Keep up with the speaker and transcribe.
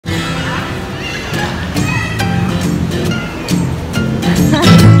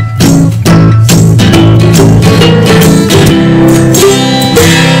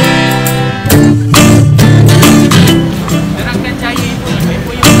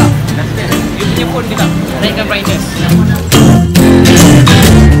phone ke tak? Naikkan brightness.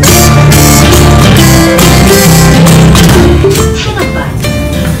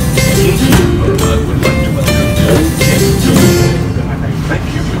 Thank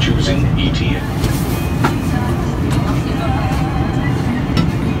you for choosing ETN.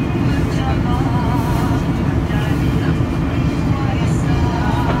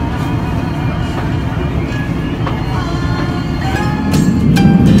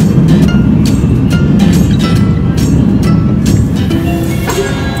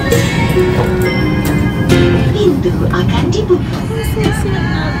 Pintu akan dibuka. Who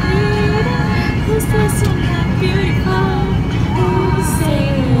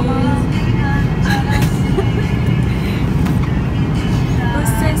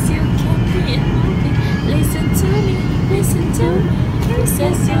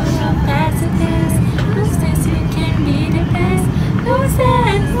says you're a past the past? Who says you can be the best? Who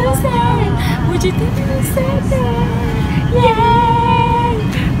said? Would you think who said that? Yeah.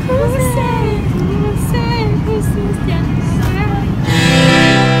 Who said? Who says that?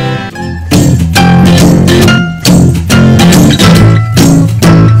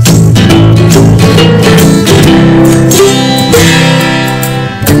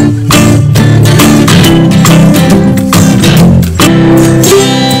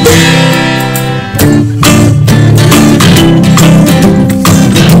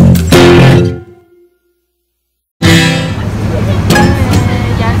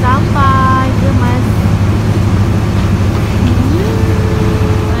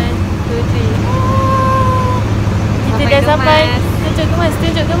 Sampai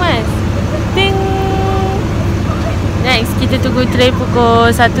tunjuk kemas. Ting. Next kita tunggu train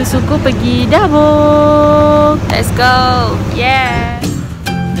pukul 1 suku pergi Dabong. Let's go. Yeah.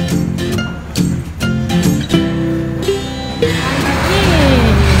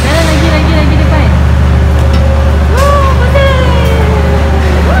 Lagi depan.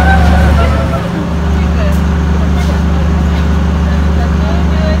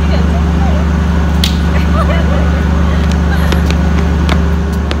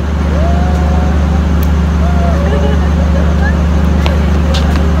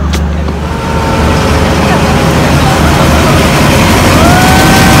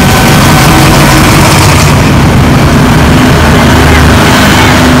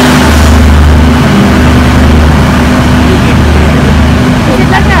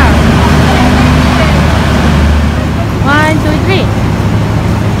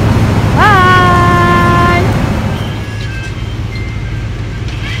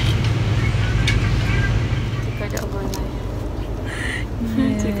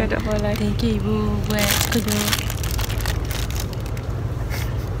 Thank you ibu buat kedua.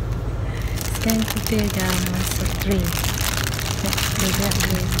 Sekarang kita dah masuk train. Nak bergerak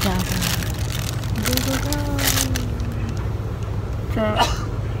ke Dabong.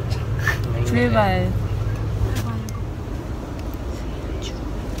 Fleval.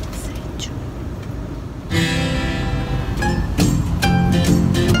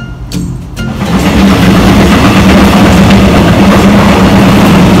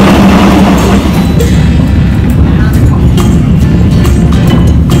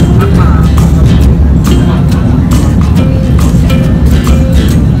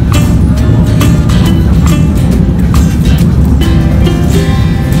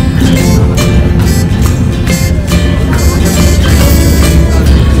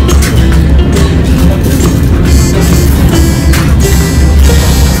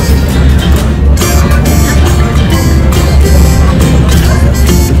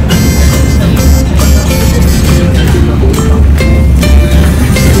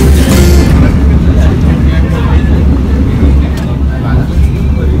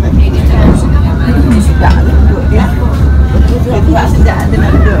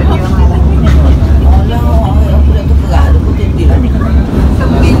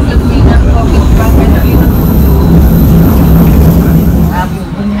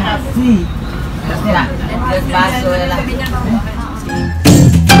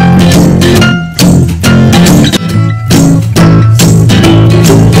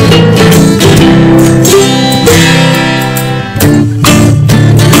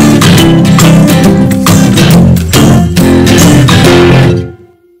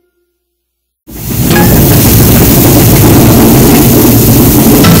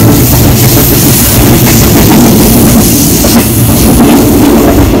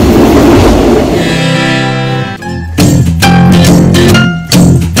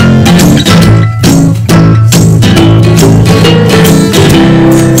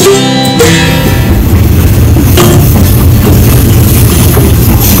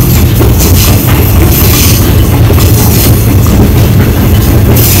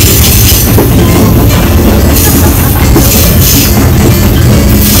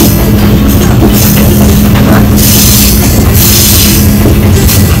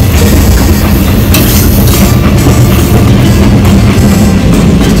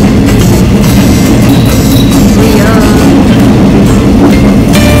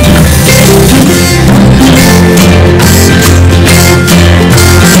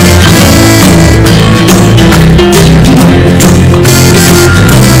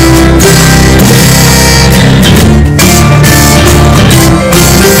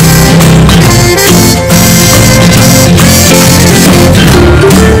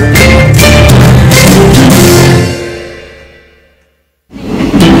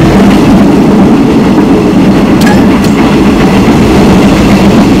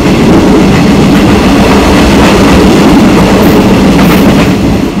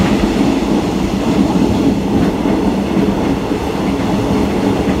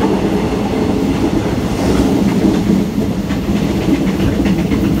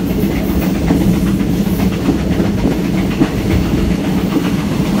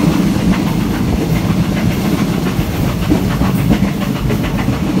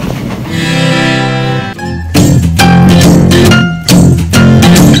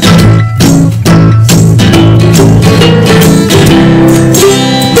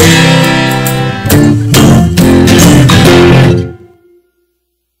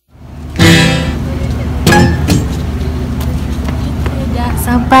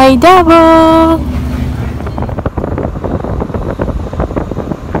 Hai Dabong.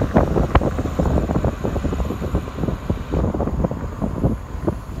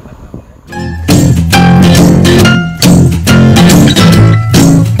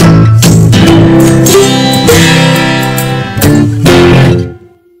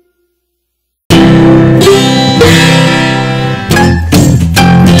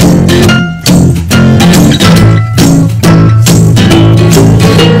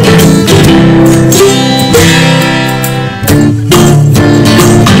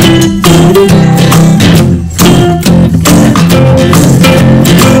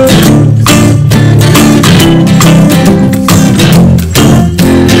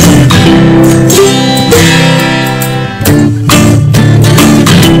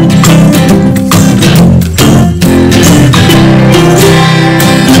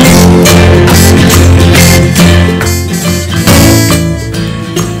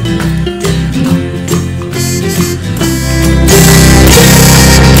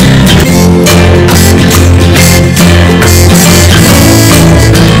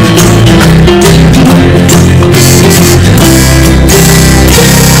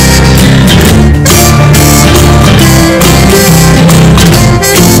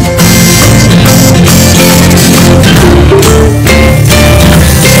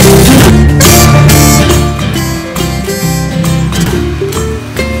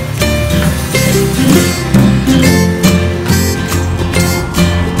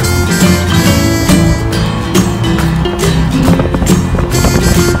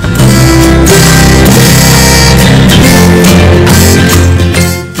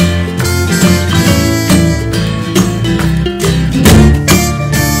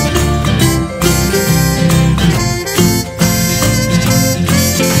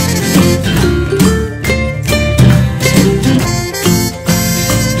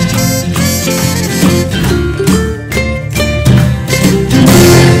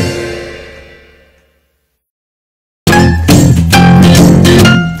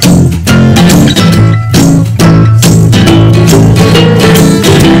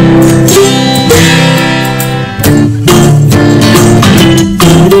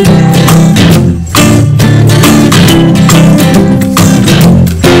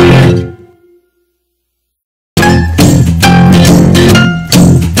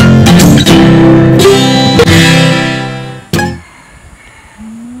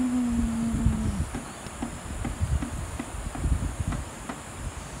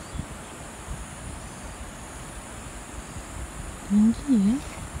 Tinggi ya.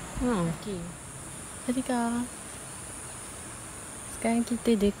 Okey. Tadi kak. Sekarang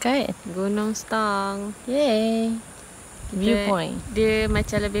kita dekat Gunung Stong. Yeay Kita- Viewpoint. Dia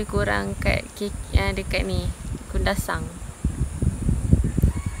macam lebih kurang kat dekat ni, Kundasang.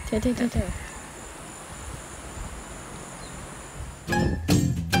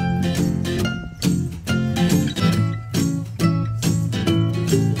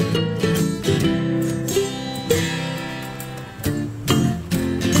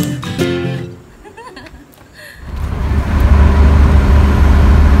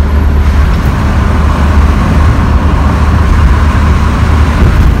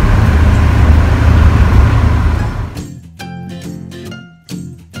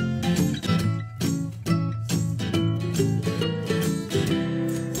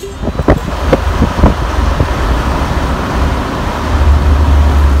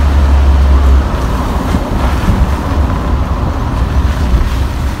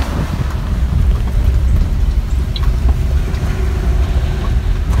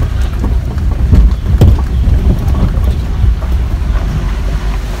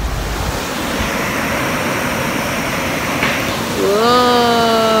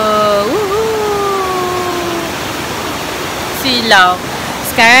 Jom. Silau.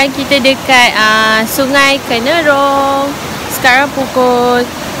 Sekarang kita dekat Sungai Kenerong. Sekarang pukul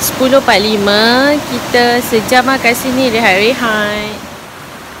 10.45. Kita sejam kat sini rehat-rehat.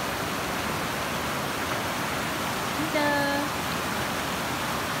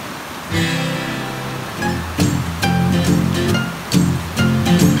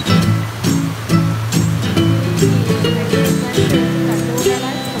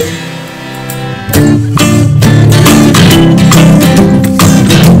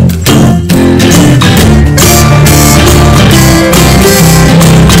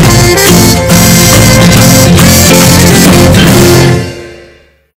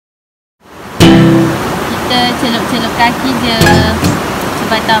 Celup-celup kaki je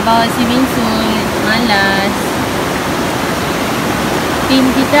sebab tak bawa swimming suit, malas. Tim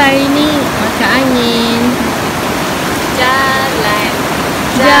kita hari ni makan angin, jalan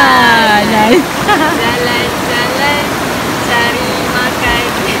Jalan. Jalan-jalan cari makan.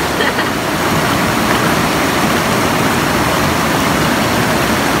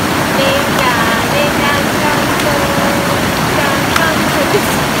 Lenggang, lenggang kangkung, kangkung sedih.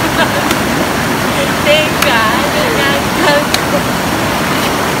 Lenggang, lenggang kangkung,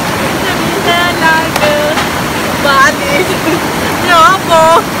 bisa laga balik.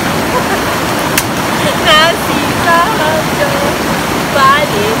 Apa? Nasi sahaja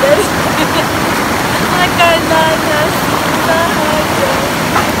balik dari makanan nasi sahaja.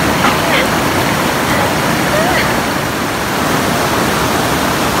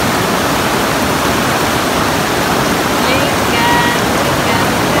 Lenggang,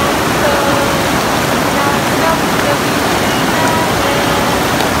 lenggang kantong, kantong kebingungan.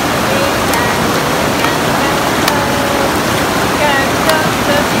 Lenggang, lenggang kantong, kantong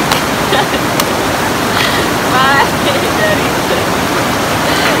kebingungan. Balik dari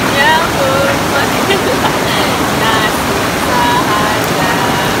nyambung makanlah nasi sahaja.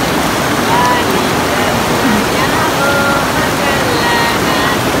 Balik dari nyambung makanlah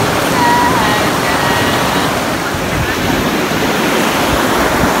nasi sahaja.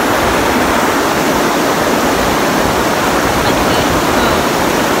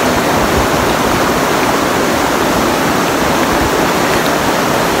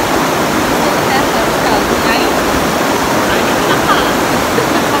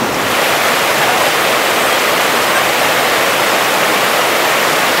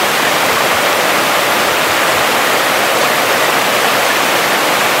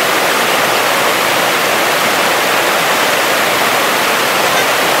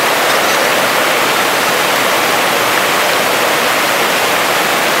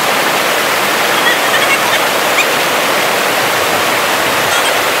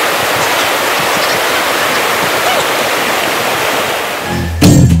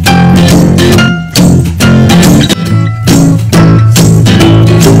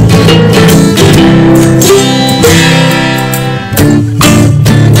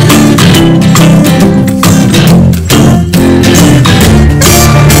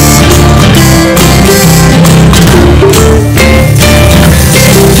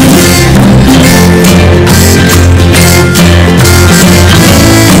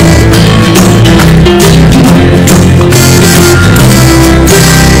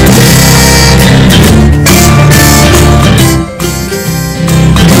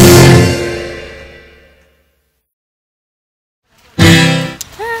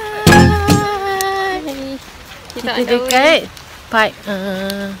 Kita dekat Pipe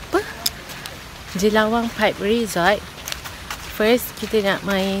apa? Jelawang Pipe Resort. First kita nak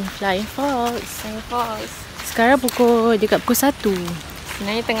main Flying Falls. Falls. Sekarang dekat pukul 1.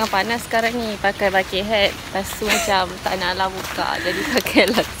 Sebenarnya tengah panas sekarang ni. Pakai bucket hat. Lepas tu macam tak nak lah buka. Jadi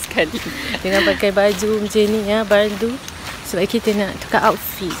pakailah sekali. Dengan pakai baju macam ni ya, baru. Sebab kita nak tukar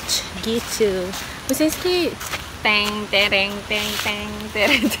outfit. Gitu. Pusing sikit. Teng, tereng, teng, teng,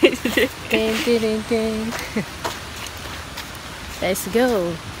 tereng, teng, teng. Teng, teng, teng. Let's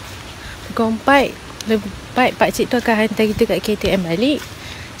go. Pukul 4 pakcik tu akan hantar kita kat KTM balik.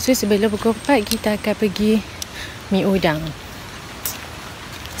 So sebelum pukul 4 kita akan pergi mi udang.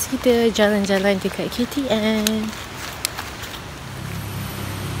 So, kita jalan-jalan dekat KTM.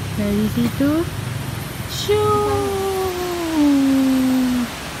 Dari situ shoo.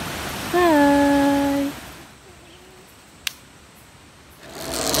 Bye.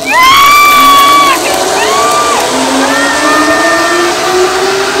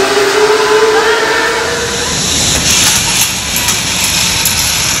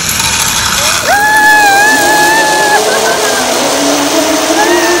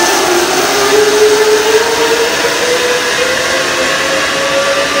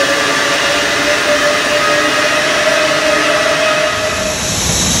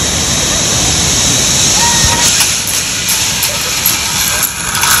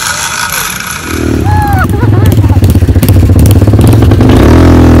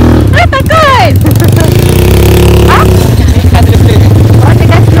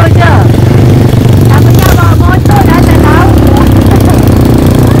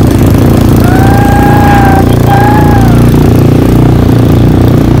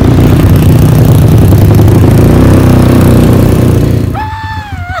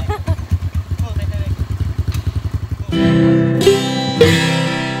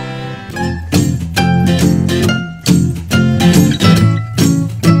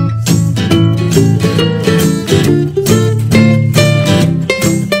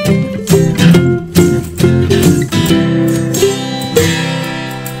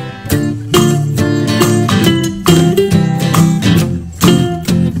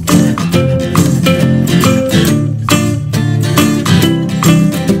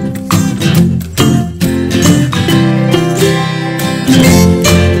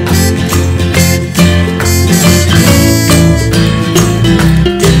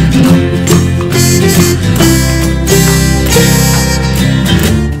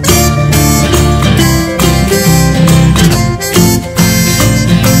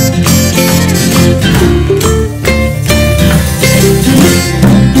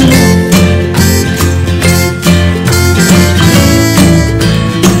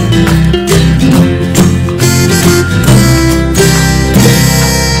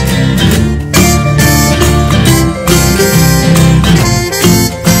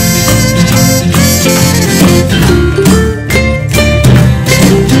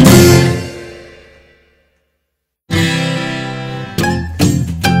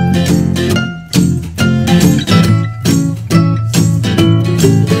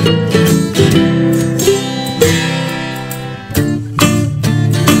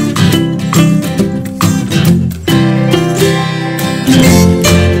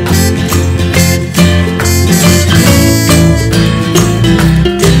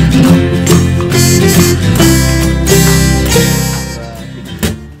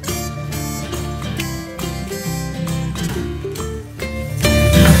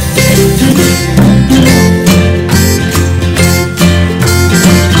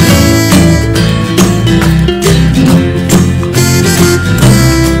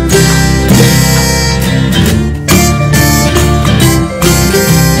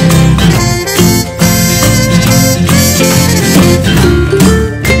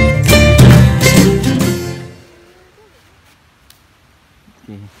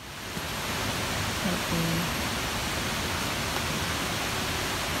 Okay.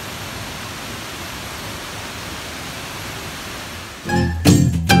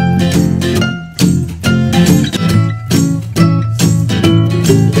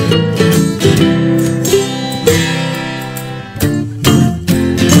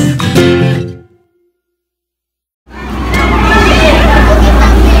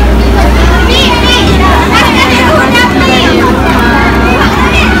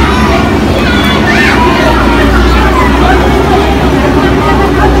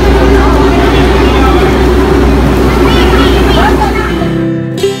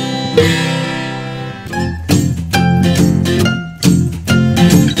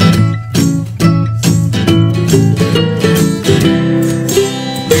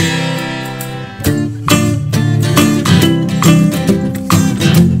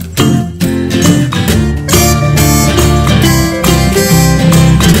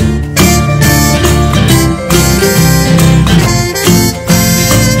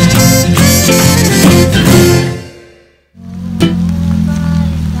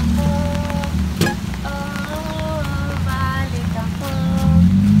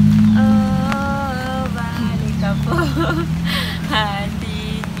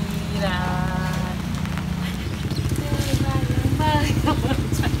 Hati tirai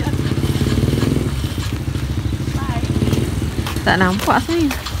tak nampak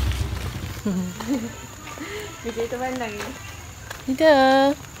sini. Video tu pandang ni.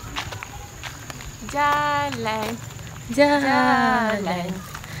 Tidak. Jalan, Jalan.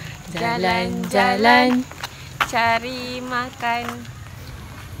 Jalan. cari makan.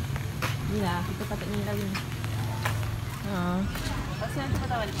 Inilah kita patut ni lagi. Pasal nanti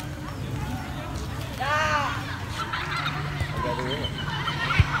patah balik.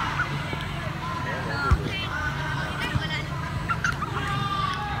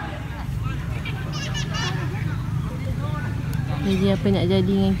 Jadi apa nak jadi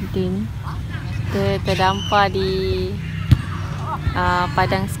dengan kita ni? Kita terdampar di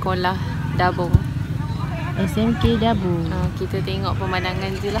padang sekolah Dabong. SMK Dabong. Kita tengok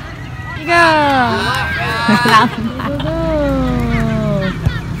pemandangan je lah. Tiga.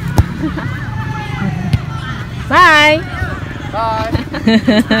 Bye. Bye.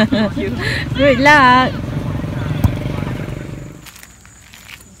 Good luck.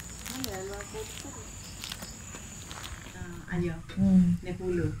 Ayo, ni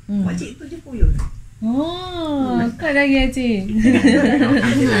puluh. Hmm. Pakcik tu je puluh. Oh, kau lagi Acik.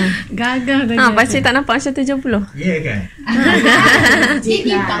 Gagah kau. Pakcik tak nampak macam 70. Ya kan? Cik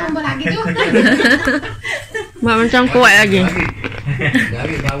timpang nombor lagi tu. Mak macam kuat lagi.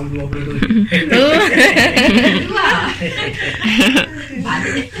 Dari baru 27.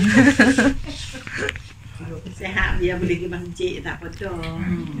 Balik. Sehat biar boleh pergi masjid tak apa dah.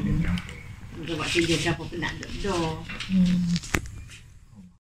 Muka buat kerja siapa pun nak duduk dah.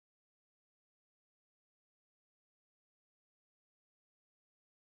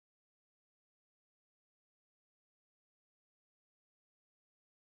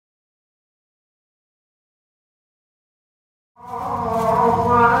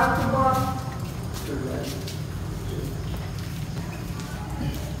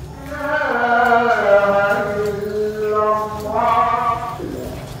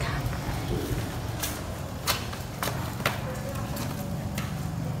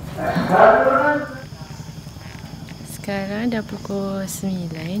 Sekarang dah pukul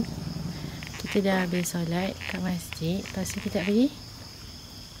 9. Kita dah habis solat kat masjid. Lepas tu kita pergi.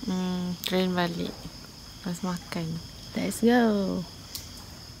 Train balik. Lepas makan. Let's go.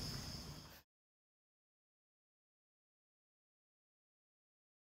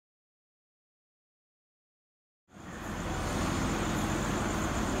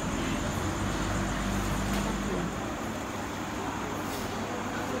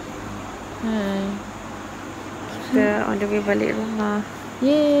 Hai. Kita on the way balik rumah.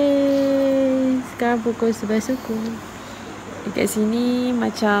 Yeay. Sekarang pukul 11 suku. Dekat sini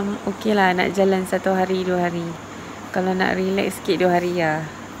macam okey lah nak jalan 1 hari 2 hari. Kalau nak relax sikit 2 hari lah.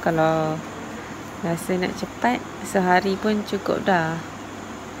 Kalau rasa nak cepat sehari pun cukup dah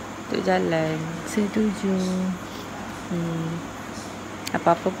untuk jalan. Setuju.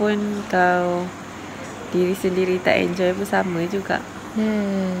 Apa-apa pun kau diri sendiri tak enjoy pun sama juga.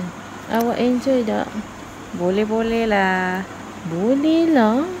 Awak enjoy tak? Boleh-boleh lah. Boleh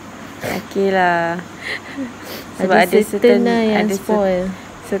lah. Okey lah. Sebab ada certain lah yang spoil.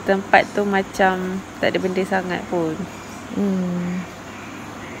 Setempat tu macam tak ada benda sangat pun.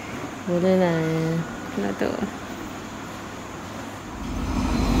 Boleh lah. Nak tu.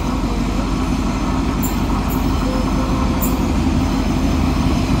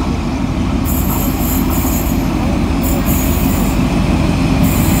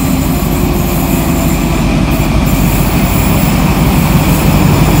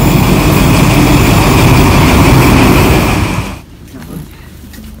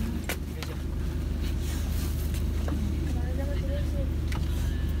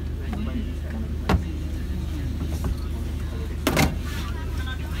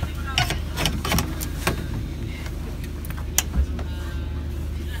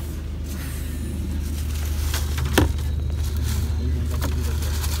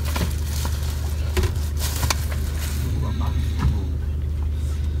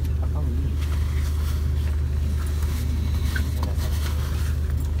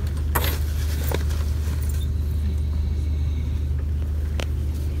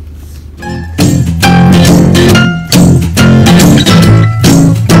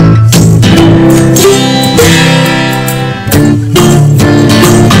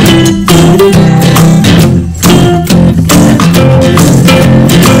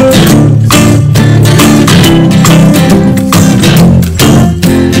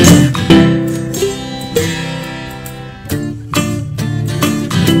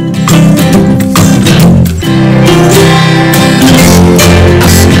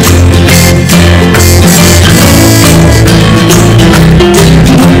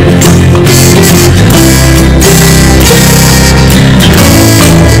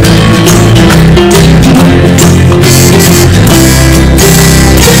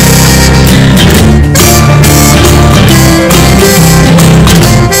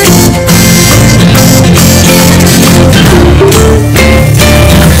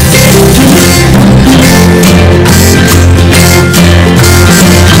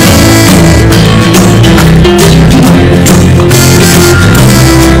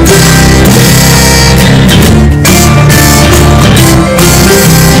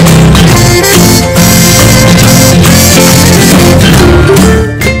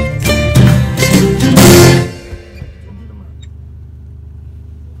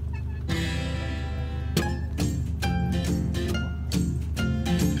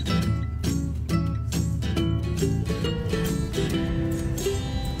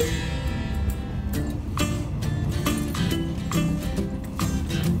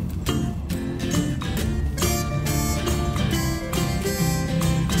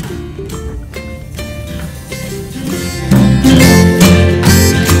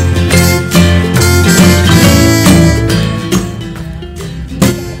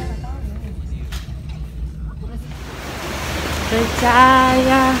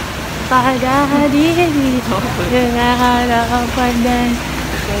 percaya pada diri dengan harapan dan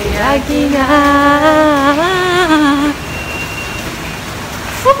keyakinan.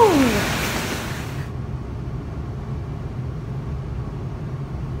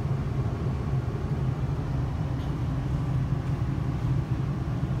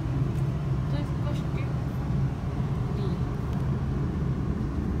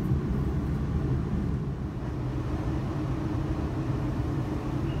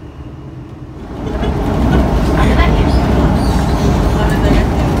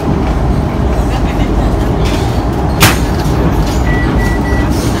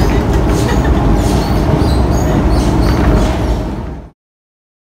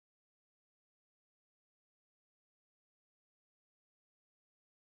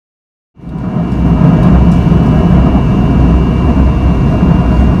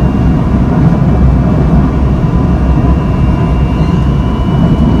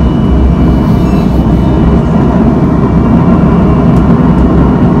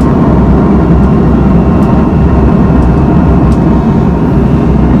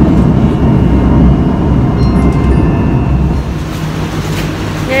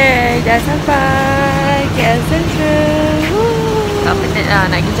 Dah sampai KL Central. Tak penat lah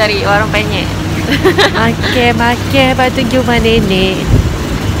nak pergi cari warung penyet. Makan lepas tu pergi rumah nenek.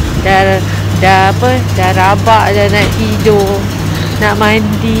 Dah rabak dah nak tidur, nak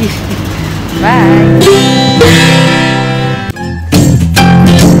mandi. Bye.